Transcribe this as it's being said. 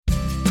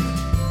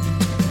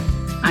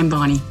I'm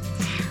Bonnie.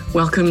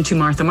 Welcome to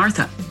Martha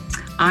Martha.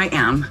 I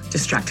am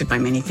distracted by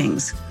many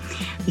things.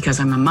 Because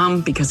I'm a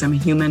mom, because I'm a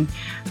human,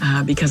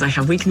 because I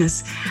have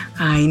weakness,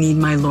 I need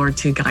my Lord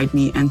to guide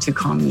me and to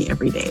calm me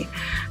every day.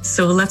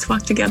 So let's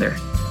walk together.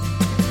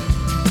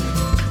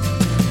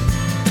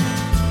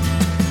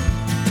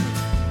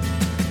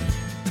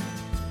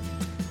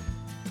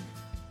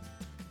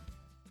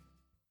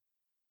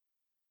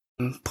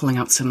 I'm pulling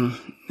out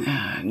some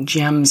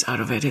gems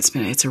out of it.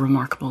 It's a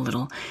remarkable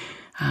little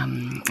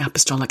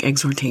apostolic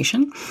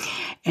exhortation.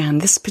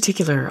 And this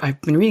particular, I've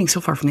been reading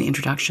so far from the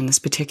introduction, this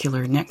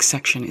particular next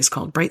section is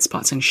called Bright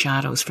Spots and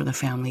Shadows for the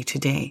Family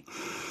Today.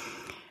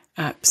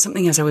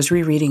 Something, as I was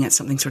rereading it,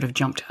 something sort of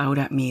jumped out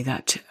at me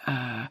that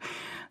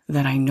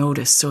I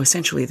noticed. So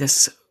essentially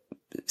this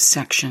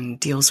section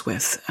deals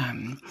with,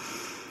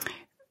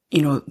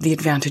 the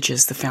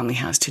advantages the family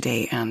has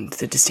today and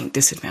the distinct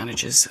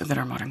disadvantages that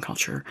our modern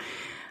culture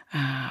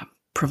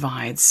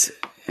provides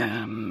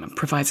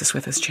us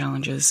with as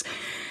challenges.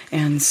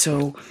 And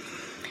so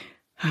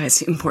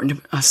it's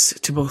important to us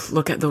to both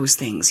look at those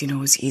things.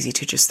 It's easy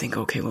to just think,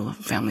 okay, well, the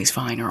family's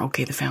fine, or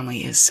okay, the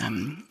family is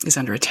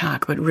under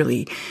attack. But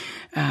really,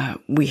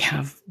 we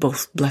have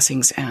both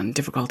blessings and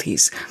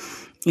difficulties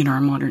in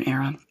our modern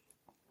era.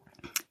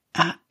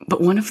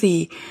 But one of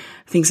the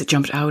things that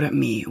jumped out at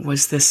me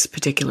was this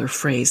particular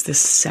phrase, this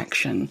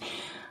section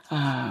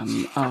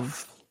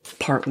of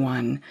part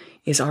 1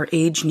 is our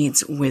age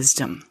needs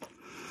wisdom.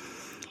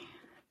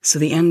 So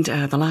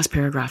the last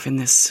paragraph in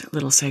this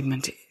little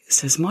segment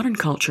says, modern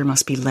culture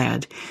must be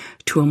led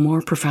to a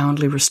more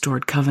profoundly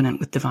restored covenant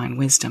with divine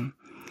wisdom.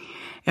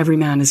 Every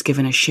man is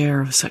given a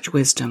share of such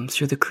wisdom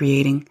through the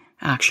creating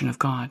action of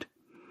God.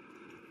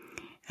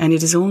 And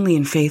it is only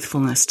in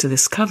faithfulness to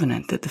this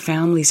covenant that the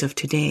families of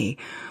today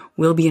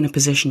will be in a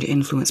position to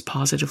influence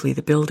positively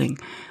the building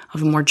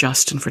of a more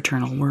just and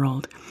fraternal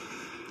world.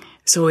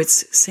 So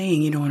it's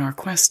saying, in our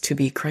quest to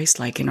be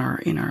Christ-like, in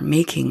our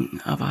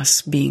making of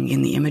us being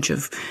in the image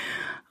of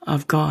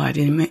God,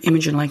 in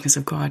image and likeness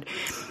of God,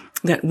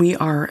 that we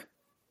are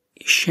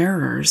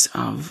sharers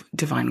of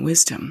divine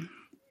wisdom,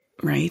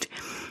 right?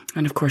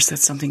 And of course,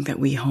 that's something that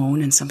we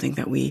hone and something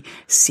that we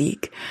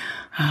seek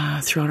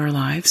throughout our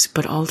lives.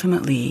 But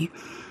ultimately,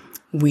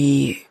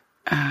 we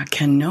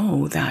can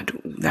know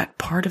that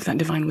part of that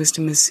divine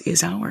wisdom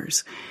is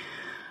ours.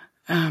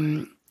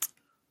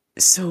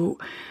 So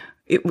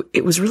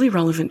it was really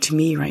relevant to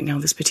me right now,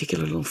 this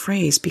particular little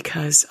phrase,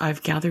 because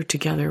I've gathered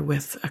together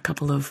with a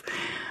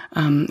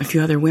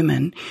few other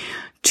women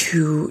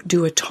to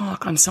do a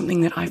talk on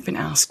something that I've been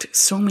asked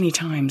so many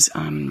times,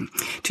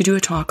 to do a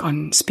talk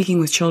on speaking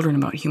with children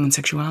about human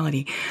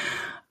sexuality.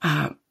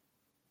 I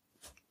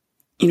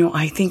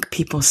think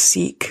people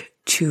seek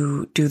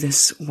to do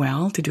this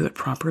well, to do it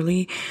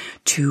properly,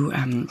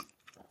 to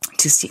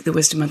seek the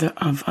wisdom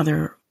of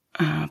other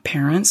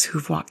parents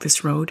who've walked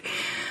this road.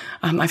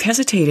 I've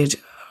hesitated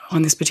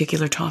on this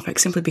particular topic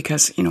simply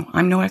because,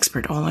 I'm no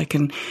expert. All I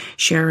can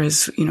share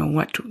is,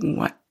 what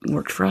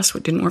worked for us,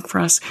 what didn't work for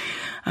us,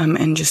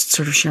 and just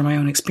sort of share my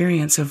own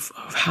experience of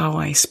how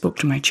I spoke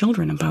to my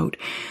children about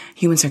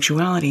human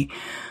sexuality,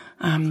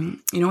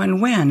 and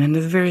when, and the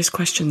various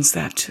questions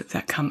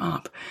that come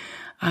up.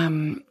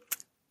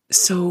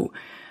 So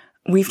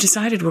we've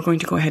decided we're going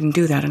to go ahead and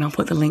do that, and I'll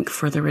put the link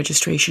for the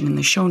registration in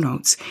the show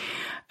notes.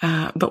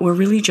 But we're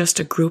really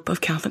just a group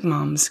of Catholic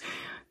moms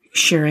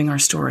sharing our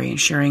story and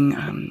sharing,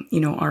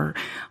 our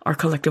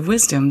collective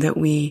wisdom that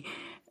we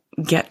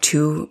get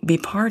to be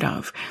part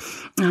of.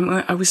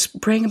 I was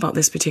praying about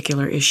this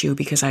particular issue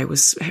because I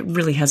was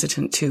really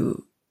hesitant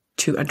to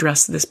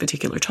address this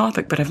particular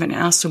topic, but I've been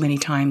asked so many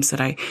times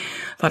that I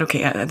thought,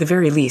 okay, at the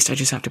very least, I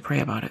just have to pray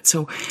about it.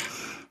 So,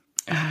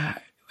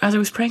 as I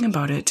was praying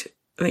about it,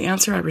 the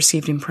answer I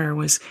received in prayer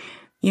was,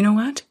 you know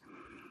what?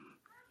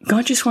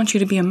 God just wants you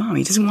to be a mom.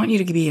 He doesn't want you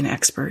to be an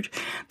expert.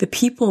 The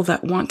people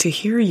that want to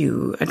hear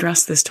you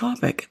address this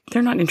topic,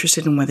 they're not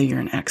interested in whether you're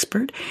an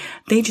expert.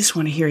 They just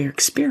want to hear your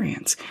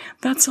experience.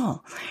 That's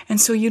all.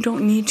 And so you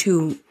don't need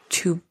to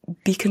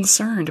be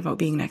concerned about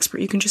being an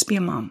expert. You can just be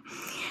a mom,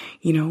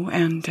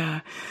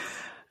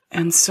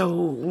 and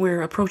so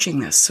we're approaching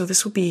this. So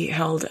this will be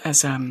held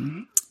as a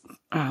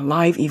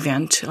live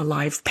event, a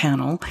live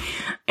panel,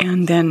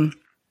 and then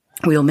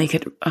we'll make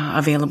it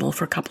available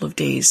for a couple of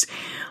days,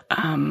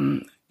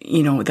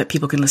 that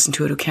people can listen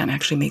to it who can't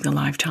actually make the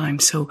live time.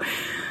 So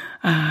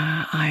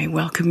I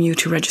welcome you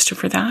to register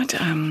for that.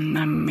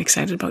 I'm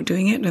excited about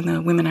doing it, and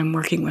the women I'm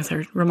working with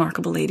are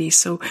remarkable ladies.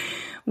 So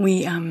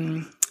we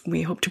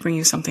hope to bring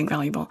you something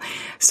valuable.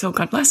 So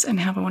God bless and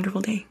have a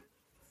wonderful day.